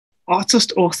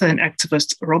Artist, author, and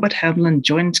activist Robert Hamblin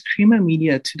joined Creamer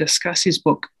Media to discuss his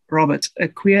book, Robert, a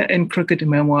queer and crooked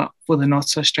memoir for the not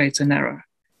so straight and narrow.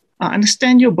 I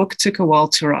understand your book took a while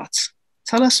to write.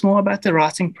 Tell us more about the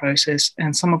writing process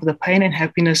and some of the pain and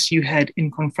happiness you had in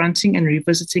confronting and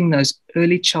revisiting those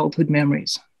early childhood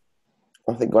memories.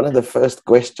 I think one of the first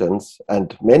questions,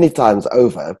 and many times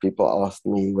over, people asked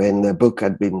me when the book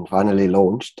had been finally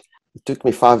launched. It took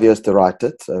me 5 years to write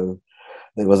it, so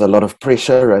there was a lot of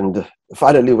pressure. And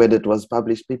finally, when it was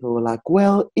published, people were like,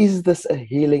 well, is this a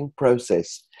healing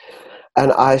process?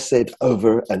 And I said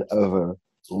over and over,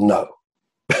 no,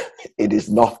 it is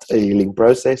not a healing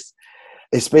process,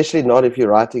 especially not if you're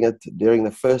writing it during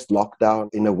the first lockdown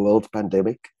in a world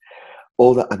pandemic,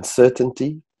 all the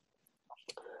uncertainty.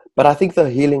 But I think the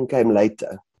healing came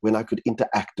later when I could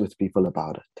interact with people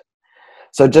about it.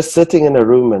 So just sitting in a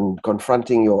room and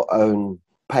confronting your own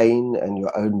pain and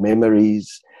your own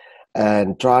memories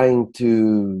and trying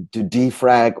to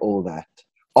defrag all that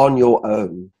on your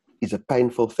own is a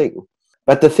painful thing.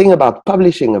 But the thing about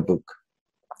publishing a book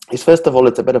is, first of all,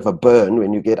 it's a bit of a burn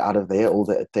when you get out of there, all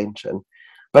the attention.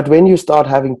 But when you start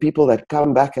having people that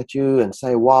come back at you and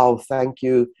say, wow, thank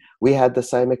you, we had the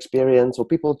same experience, or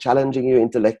people challenging you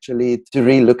intellectually to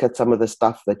re-look at some of the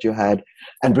stuff that you had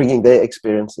and bringing their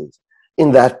experiences,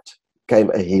 in that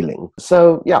came a healing.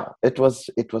 So yeah, it was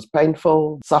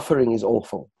painful. Suffering is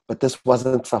awful, but this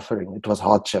wasn't suffering, it was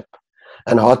hardship.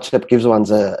 And hardship gives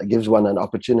one an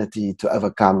opportunity to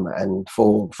overcome and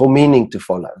for meaning to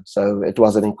follow. So it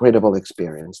was an incredible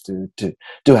experience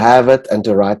to have it and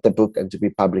to write the book and to be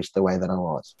published the way that I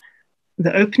was.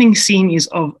 The opening scene is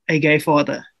of a gay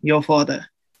father, your father,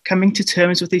 coming to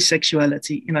terms with his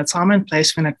sexuality in a time and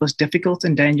place when it was difficult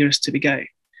and dangerous to be gay.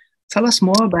 Tell us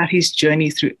more about his journey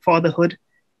through fatherhood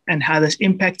and how this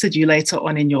impacted you later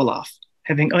on in your life,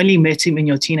 having only met him in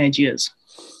your teenage years.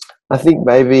 I think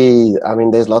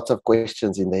there's lots of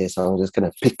questions in there, so I'm just going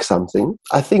to pick something.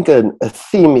 I think a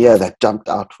theme here that jumped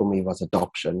out for me was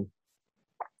adoption.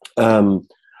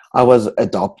 I was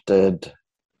adopted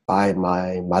by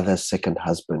my mother's second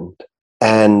husband.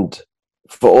 And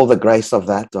for all the grace of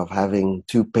that, of having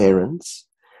two parents,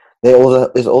 there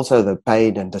is also the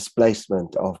pain and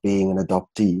displacement of being an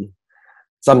adoptee,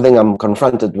 something I'm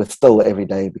confronted with still every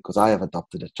day because I have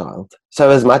adopted a child. So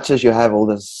as much as you have all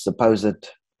this supposed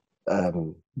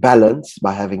balance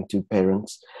by having two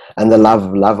parents and the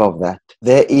love of that,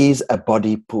 there is a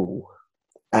body pull.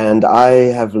 And I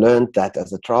have learned that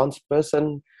as a trans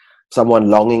person,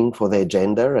 someone longing for their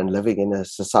gender and living in a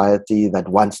society that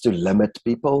wants to limit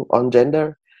people on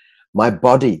gender,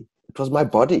 it was my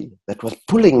body that was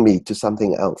pulling me to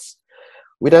something else.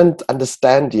 We don't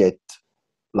understand yet,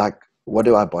 like, what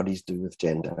do our bodies do with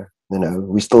gender?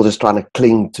 We're still just trying to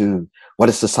cling to what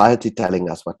is society telling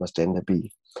us what must gender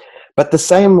be. But the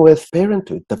same with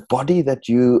parenthood, the body that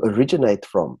you originate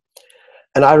from.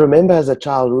 And I remember as a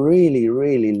child really,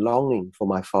 really longing for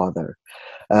my father.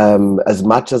 As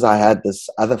much as I had this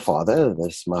other father,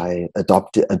 my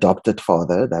adopted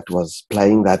father that was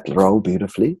playing that role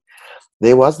beautifully,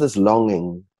 there was this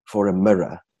longing for a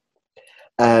mirror.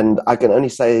 And I can only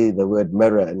say the word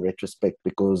mirror in retrospect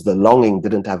because the longing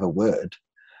didn't have a word.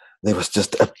 There was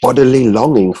just a bodily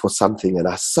longing for something. And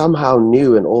I somehow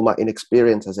knew in all my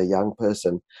inexperience as a young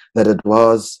person that it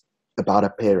was about a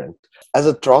parent. As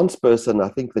a trans person, I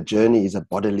think the journey is a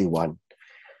bodily one.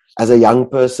 As a young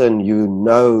person, you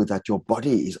know that your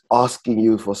body is asking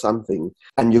you for something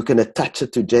and you can attach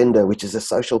it to gender, which is a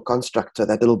social construct, so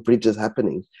that little bridge is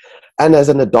happening. And as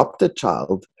an adopted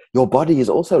child, your body is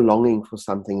also longing for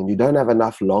something and you don't have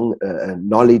enough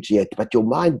knowledge yet, but your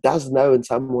mind does know in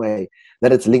some way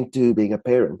that it's linked to being a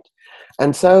parent.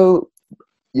 And so,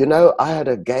 I had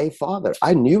a gay father.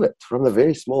 I knew it from a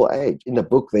very small age. In the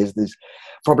book, there's these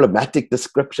problematic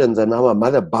descriptions and how my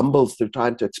mother bumbles through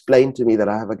trying to explain to me that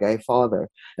I have a gay father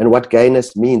and what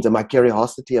gayness means and my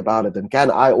curiosity about it. And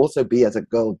can I also be, as a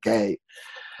girl, gay?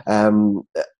 And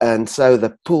so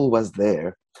the pull was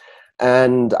there.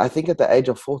 And I think at the age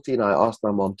of 14, I asked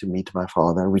my mom to meet my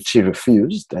father, which she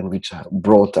refused, and which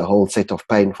brought a whole set of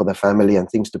pain for the family and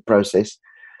things to process.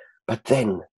 But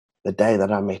then, the day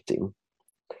that I met him,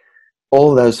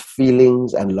 all those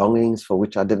feelings and longings for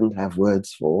which I didn't have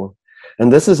words for.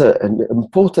 And this is an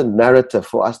important narrative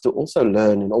for us to also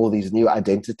learn in all these new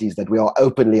identities that we are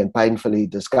openly and painfully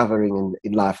discovering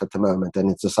in life at the moment and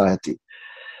in society.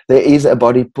 There is a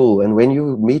body pull. And when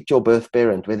you meet your birth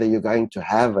parent, whether you're going to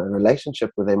have a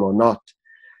relationship with them or not,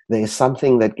 there is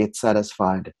something that gets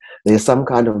satisfied. There's some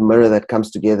kind of mirror that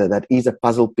comes together that is a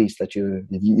puzzle piece that you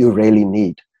really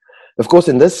need. Of course,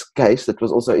 in this case, it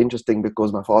was also interesting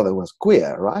because my father was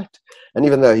queer, right? And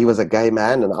even though he was a gay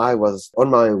man and I was on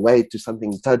my way to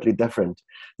something totally different,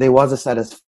 there was a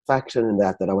satisfaction in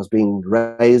that I was being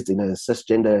raised in a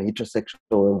cisgender,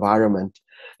 heterosexual environment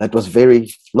that was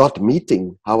very not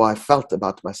meeting how I felt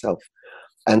about myself.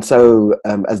 And so,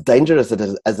 as dangerous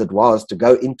as it was to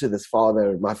go into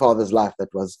my father's life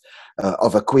that was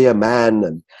of a queer man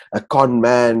and a con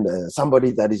man, somebody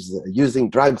that is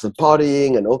using drugs and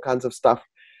partying and all kinds of stuff,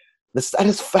 the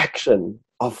satisfaction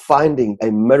of finding a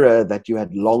mirror that you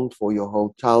had longed for your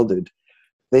whole childhood,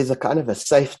 there's a kind of a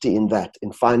safety in that,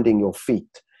 in finding your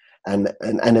feet and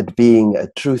it being a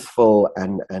truthful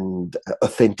and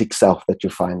authentic self that you're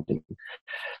finding.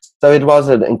 So it was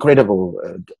an incredible,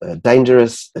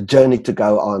 dangerous journey to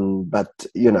go on. But,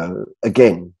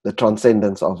 again, the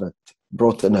transcendence of it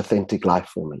brought an authentic life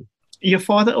for me. Your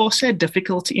father also had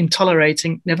difficulty in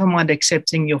tolerating, never mind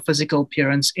accepting, your physical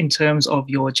appearance in terms of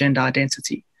your gender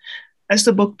identity. As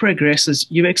the book progresses,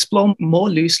 you explore more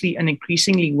loosely and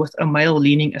increasingly with a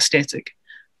male-leaning aesthetic.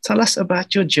 Tell us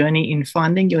about your journey in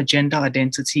finding your gender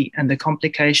identity and the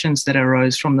complications that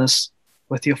arose from this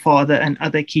with your father and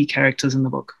other key characters in the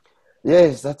book.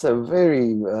 Yes, that's a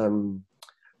very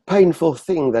painful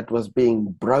thing that was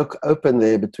being broke open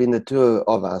there between the two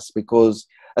of us, because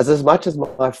as much as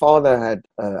my father had,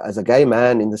 as a gay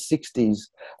man in the 60s,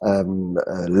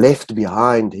 left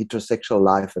behind heterosexual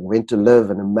life and went to live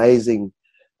an amazing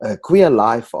queer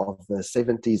life of the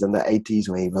 70s and the 80s,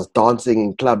 where he was dancing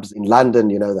in clubs in London,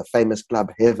 the famous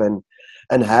club Heaven,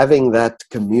 and having that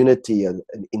community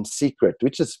in secret,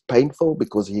 which is painful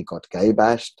because he got gay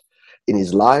bashed in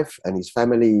his life and his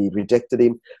family rejected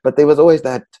him. But there was always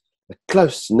that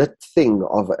close-knit thing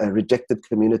of a rejected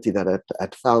community that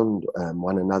had found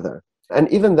one another. And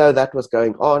even though that was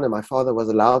going on and my father was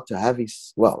allowed to have he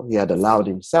had allowed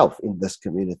himself in this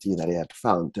community that he had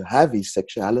found to have his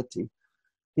sexuality,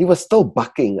 he was still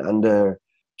bucking under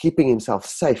keeping himself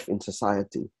safe in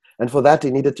society. And for that,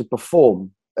 he needed to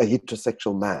perform a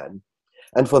heterosexual man.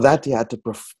 And for that, he had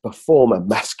to perform a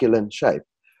masculine shape,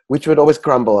 which would always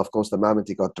crumble, of course, the moment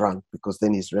he got drunk, because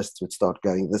then his wrists would start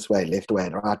going this way, left way,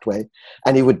 and right way.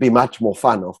 And he would be much more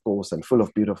fun, of course, and full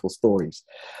of beautiful stories.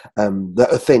 The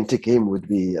authentic him would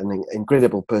be an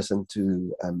incredible person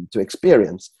to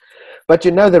experience. But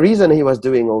the reason he was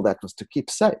doing all that was to keep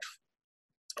safe.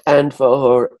 And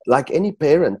for, like any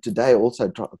parent today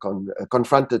also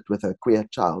confronted with a queer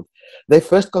child, their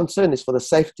first concern is for the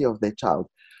safety of their child.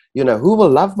 Who will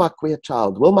love my queer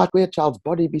child? Will my queer child's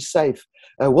body be safe?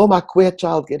 Will my queer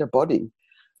child get a body?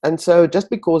 And so just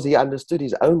because he understood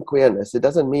his own queerness, it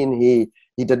doesn't mean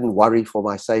he didn't worry for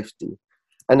my safety.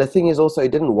 And the thing is also, he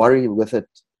didn't worry with it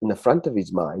in the front of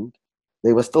his mind.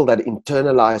 There was still that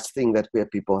internalized thing that queer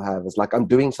people have. It's like, I'm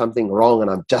doing something wrong and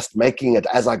I'm just making it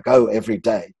as I go every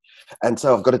day. And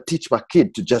so I've got to teach my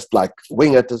kid to just like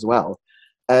wing it as well.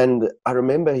 And I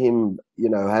remember him,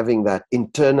 having that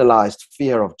internalized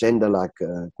fear of gender like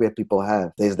queer people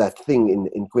have. There's that thing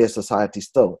in queer society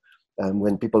still,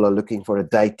 when people are looking for a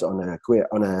date on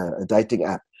a dating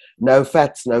app. No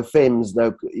fats, no femmes,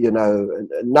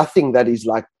 nothing that is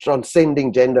like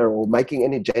transcending gender or making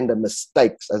any gender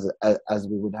mistakes as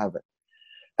we would have it.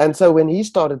 And so when he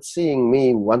started seeing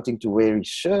me wanting to wear his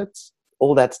shirts,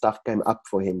 all that stuff came up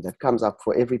for him. That comes up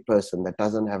for every person that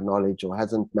doesn't have knowledge or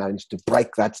hasn't managed to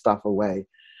break that stuff away.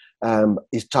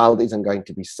 His child isn't going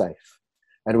to be safe.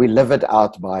 And we live it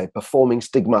out by performing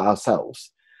stigma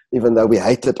ourselves, even though we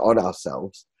hate it on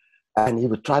ourselves. And he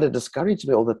would try to discourage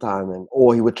me all the time,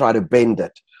 or he would try to bend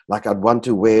it. Like I'd want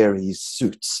to wear his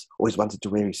suits, always wanted to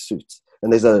wear his suits.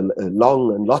 And there's a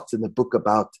long and lots in the book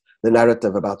about the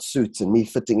narrative about suits and me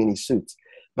fitting in his suits.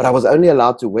 But I was only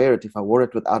allowed to wear it if I wore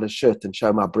it without a shirt and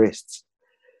show my breasts.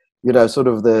 Sort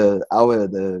of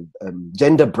the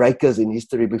gender breakers in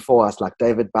history before us, like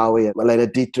David Bowie and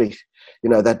Marlene Dietrich,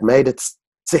 that made it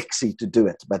sexy to do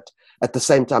it, but at the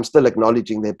same time still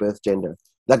acknowledging their birth gender.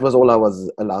 That was all I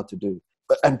was allowed to do.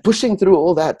 And pushing through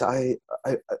all that,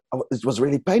 it was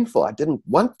really painful. I didn't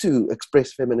want to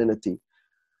express femininity.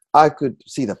 I could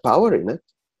see the power in it.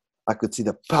 I could see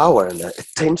the power and the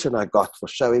attention I got for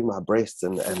showing my breasts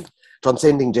and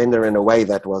transcending gender in a way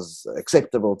that was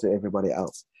acceptable to everybody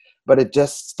else. But it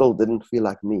just still didn't feel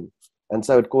like me. And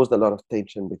so it caused a lot of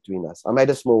tension between us. I made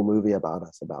a small movie about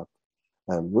us, about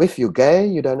if you're gay,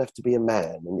 you don't have to be a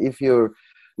man. And if you're,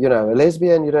 a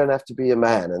lesbian, you don't have to be a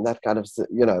man, and that kind of,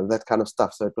 that kind of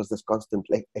stuff. So it was this constant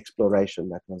exploration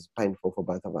that was painful for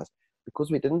both of us, because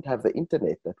we didn't have the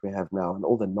internet that we have now and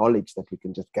all the knowledge that we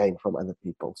can just gain from other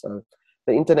people. So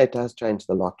the internet has changed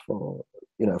a lot for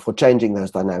changing those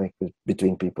dynamics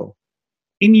between people.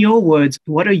 In your words,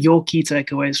 what are your key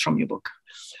takeaways from your book?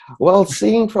 Well,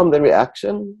 seeing from the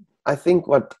reaction, I think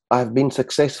what I've been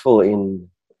successful in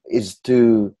is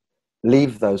to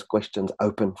leave those questions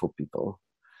open for people.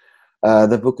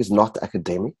 The book is not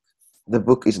academic. The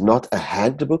book is not a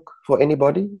handbook for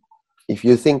anybody. If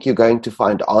you think you're going to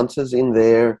find answers in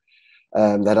there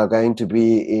that are going to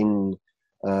be in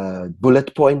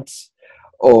bullet points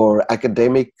or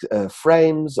academic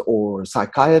frames or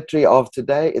psychiatry of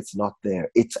today, it's not there.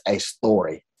 It's a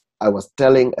story. I was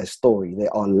telling a story.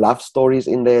 There are love stories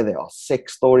in there. There are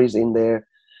sex stories in there.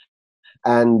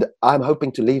 And I'm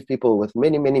hoping to leave people with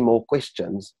many, many more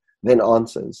questions than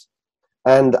answers.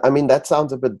 And I mean, that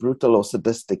sounds a bit brutal or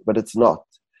sadistic, but it's not.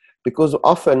 Because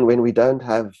often when we don't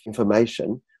have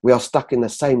information, we are stuck in the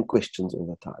same questions all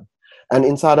the time. And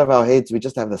inside of our heads, we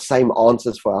just have the same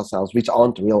answers for ourselves, which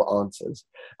aren't real answers,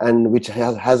 and which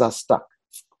has us stuck.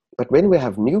 But when we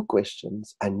have new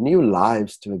questions and new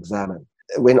lives to examine,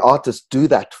 when artists do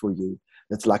that for you,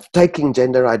 it's like taking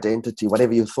gender identity,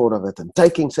 whatever you thought of it, and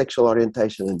taking sexual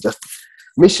orientation and just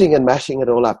mishing and mashing it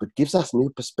all up. It gives us new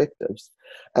perspectives,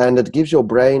 and it gives your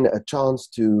brain a chance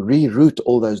to reroute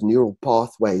all those neural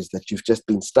pathways that you've just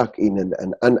been stuck in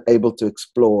and unable to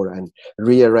explore and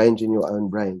rearrange in your own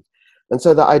brain. And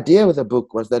so the idea with the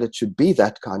book was that it should be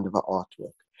that kind of an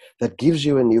artwork that gives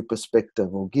you a new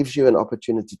perspective or gives you an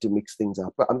opportunity to mix things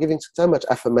up. But I'm giving so much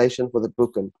affirmation for the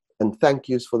book and thank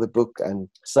yous for the book, and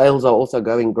sales are also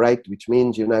going great, which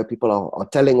means, you know, people are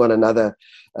telling one another,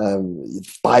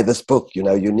 buy this book, you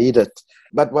know, you need it.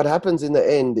 But what happens in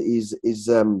the end is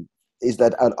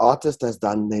that an artist has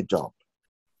done their job.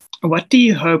 What do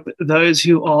you hope those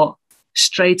who are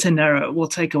straight and narrow will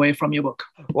take away from your book?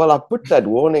 Well, I put that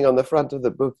warning on the front of the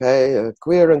book, hey, a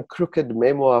queer and crooked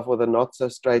memoir for the not so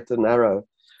straight and narrow.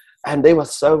 And there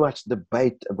was so much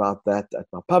debate about that at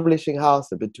my publishing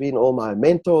house and between all my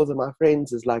mentors and my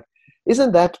friends. Is like,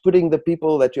 isn't that putting the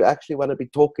people that you actually want to be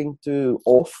talking to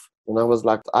off? And I was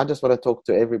like, I just want to talk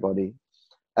to everybody.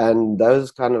 And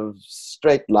those kind of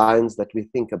straight lines that we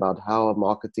think about how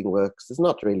marketing works is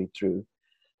not really true.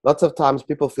 Lots of times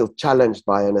people feel challenged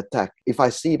by an attack. If I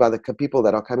see by the people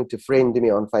that are coming to friend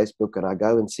me on Facebook and I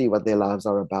go and see what their lives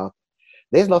are about,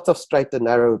 there's lots of straight and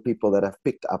narrow people that have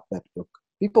picked up that book.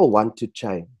 People want to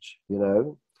change, you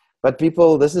know, but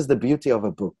people, this is the beauty of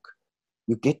a book.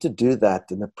 You get to do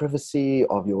that in the privacy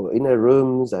of your inner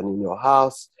rooms and in your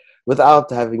house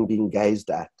without having been gazed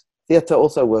at. Theatre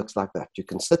also works like that. You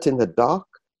can sit in the dark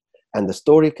and the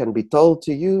story can be told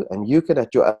to you, and you can,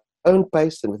 at your own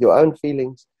pace and with your own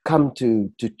feelings, come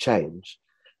to change.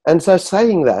 And so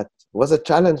saying that was a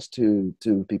challenge to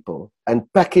people,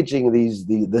 and packaging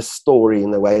this story in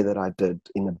the way that I did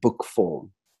in a book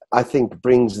form, I think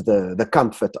brings the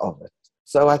comfort of it.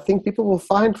 So I think people will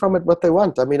find from it what they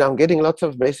want. I mean, I'm getting lots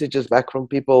of messages back from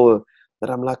people that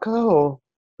I'm like, oh,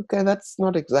 okay, that's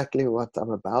not exactly what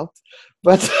I'm about.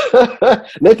 But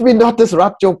let me not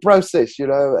disrupt your process, you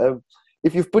know.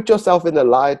 If you've put yourself in the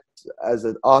light as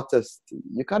an artist,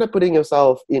 you're kind of putting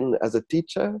yourself in as a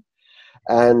teacher.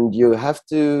 And you have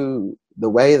to, the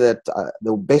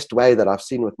best way that I've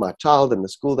seen with my child and the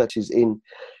school that she's in,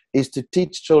 is to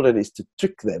teach children, is to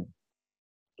trick them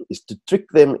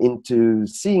into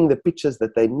seeing the pictures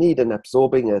that they need and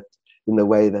absorbing it in the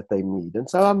way that they need. And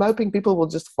so I'm hoping people will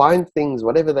just find things,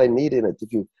 whatever they need in it.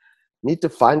 If you need to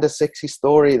find a sexy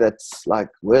story that's like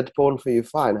word porn for you,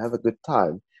 fine, have a good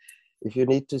time. If you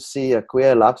need to see a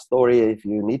queer love story, if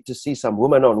you need to see some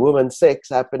woman-on-woman sex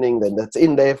happening, then that's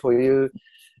in there for you.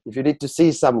 If you need to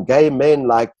see some gay men,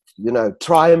 like, you know,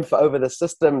 triumph over the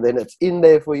system, then it's in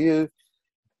there for you.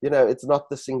 You know, it's not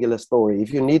the singular story.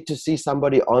 If you need to see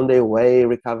somebody on their way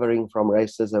recovering from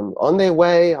racism, on their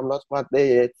way, I'm not quite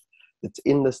there yet, it's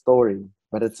in the story.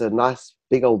 But it's a nice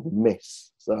big old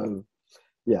mess. So,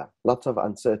 yeah, lots of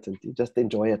uncertainty. Just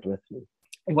enjoy it with me.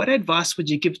 What advice would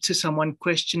you give to someone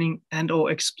questioning and or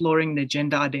exploring their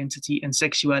gender identity and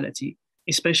sexuality,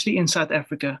 especially in South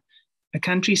Africa, a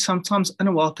country sometimes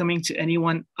unwelcoming to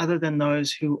anyone other than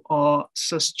those who are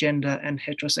cisgender and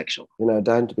heterosexual? You know,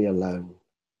 don't be alone.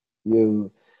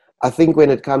 I think when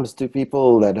it comes to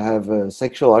people that have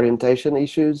sexual orientation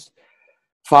issues,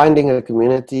 finding a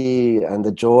community and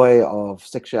the joy of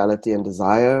sexuality and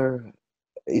desire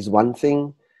is one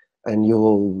thing. And you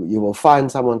will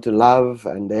find someone to love,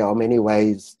 and there are many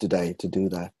ways today to do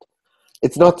that.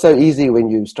 It's not so easy when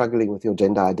you're struggling with your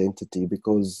gender identity,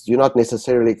 because you're not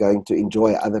necessarily going to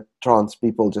enjoy other trans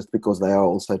people just because they are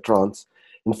also trans.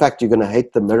 In fact, you're going to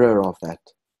hate the mirror of that.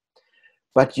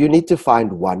 But you need to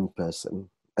find one person.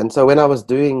 And so when I was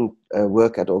doing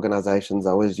work at organizations,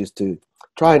 I always used to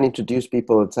try and introduce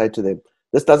people and say to them,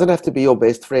 This doesn't have to be your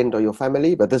best friend or your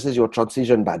family, but this is your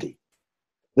transition buddy.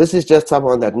 This is just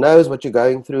someone that knows what you're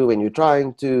going through when you're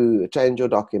trying to change your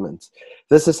documents.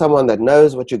 This is someone that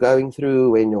knows what you're going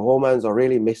through when your hormones are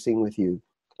really messing with you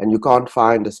and you can't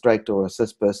find a straight or a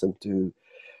cis person to,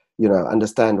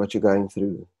 understand what you're going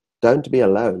through. Don't be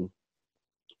alone.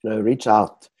 Reach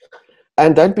out.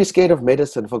 And don't be scared of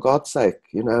medicine, for God's sake.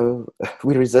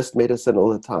 We resist medicine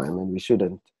all the time and we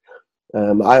shouldn't.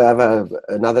 I have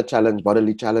another challenge,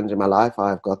 bodily challenge in my life.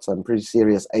 I've got some pretty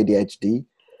serious ADHD.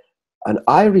 And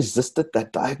I resisted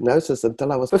that diagnosis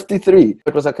until I was 53.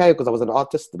 It was okay because I was an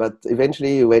artist, but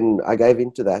eventually when I gave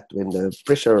into that, when the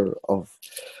pressure of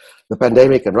the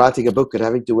pandemic and writing a book and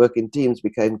having to work in teams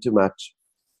became too much,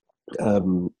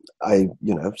 I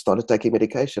started taking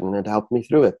medication and it helped me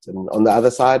through it. And on the other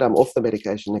side, I'm off the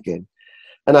medication again.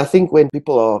 And I think when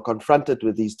people are confronted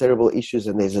with these terrible issues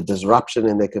and there's a disruption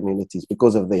in their communities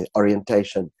because of their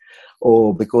orientation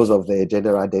or because of their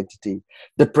gender identity,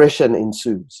 depression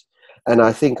ensues. And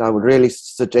I think I would really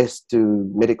suggest to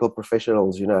medical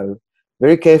professionals,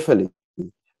 very carefully,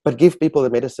 but give people the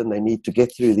medicine they need to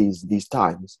get through these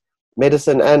times.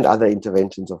 Medicine and other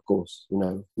interventions, of course,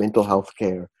 mental health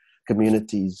care,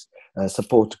 communities,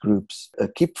 support groups,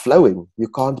 keep flowing. You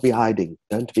can't be hiding.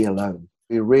 Don't be alone.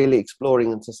 We're really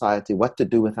exploring in society what to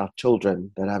do with our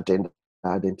children that have gender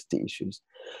identity issues.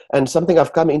 And something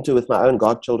I've come into with my own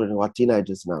godchildren who are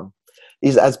teenagers now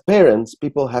is, as parents,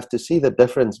 people have to see the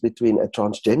difference between a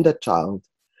transgender child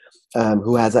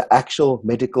who has an actual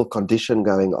medical condition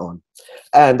going on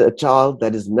and a child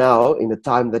that is now in a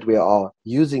time that we are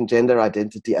using gender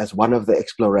identity as one of the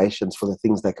explorations for the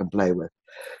things they can play with.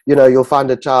 You'll find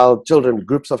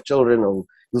groups of children, or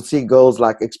you'll see girls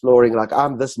like exploring, like,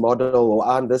 I'm this model or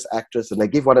I'm this actress, and they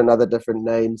give one another different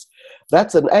names.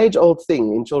 That's an age-old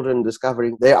thing in children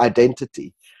discovering their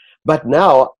identity. But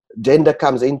now gender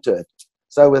comes into it.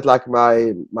 So with like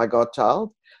my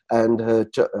godchild and her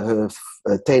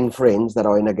 10 friends that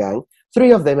are in a gang,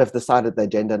 3 of them have decided they're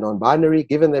gender non-binary,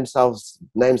 given themselves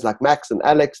names like Max and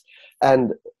Alex,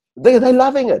 and they're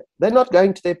loving it. They're not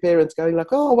going to their parents going like,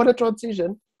 oh, I want a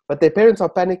transition. But their parents are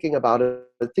panicking about it,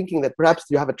 thinking that perhaps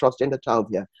you have a transgender child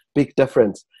here. Big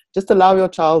difference. Just allow your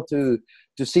child to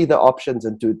see the options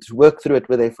and to work through it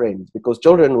with their friends, because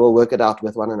children will work it out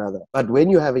with one another. But when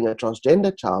you're having a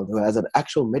transgender child who has an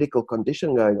actual medical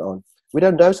condition going on, we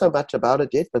don't know so much about it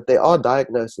yet, but there are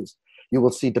diagnoses. You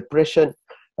will see depression,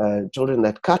 children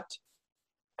that cut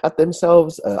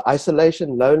themselves,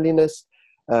 isolation, loneliness.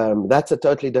 That's a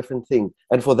totally different thing.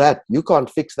 And for that, you can't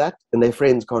fix that, and their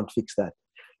friends can't fix that.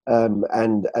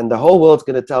 And the whole world's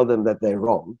going to tell them that they're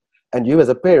wrong. And you as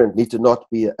a parent need to not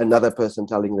be another person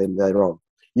telling them they're wrong.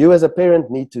 You as a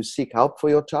parent need to seek help for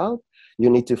your child. You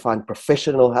need to find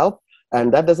professional help.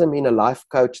 And that doesn't mean a life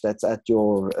coach that's at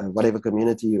your whatever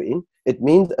community you're in. It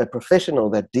means a professional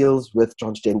that deals with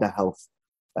transgender health.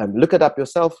 Look it up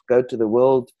yourself. Go to the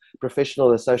World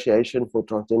Professional Association for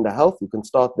Transgender Health. You can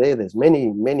start there. There's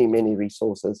many, many, many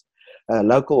resources.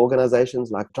 Local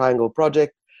organizations like Triangle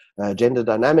Project, Gender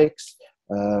Dynamics,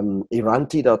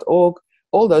 Iranti.org.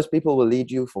 All those people will lead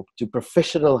you to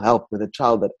professional help with a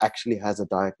child that actually has a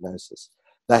diagnosis.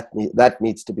 That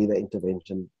needs to be the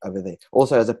intervention over there.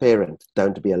 Also, as a parent,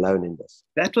 don't be alone in this.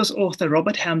 That was author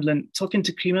Robert Hamblin talking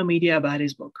to Creamer Media about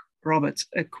his book, Robert,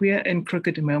 A Queer and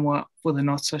Crooked Memoir for the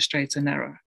Not So Straight and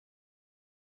Narrow.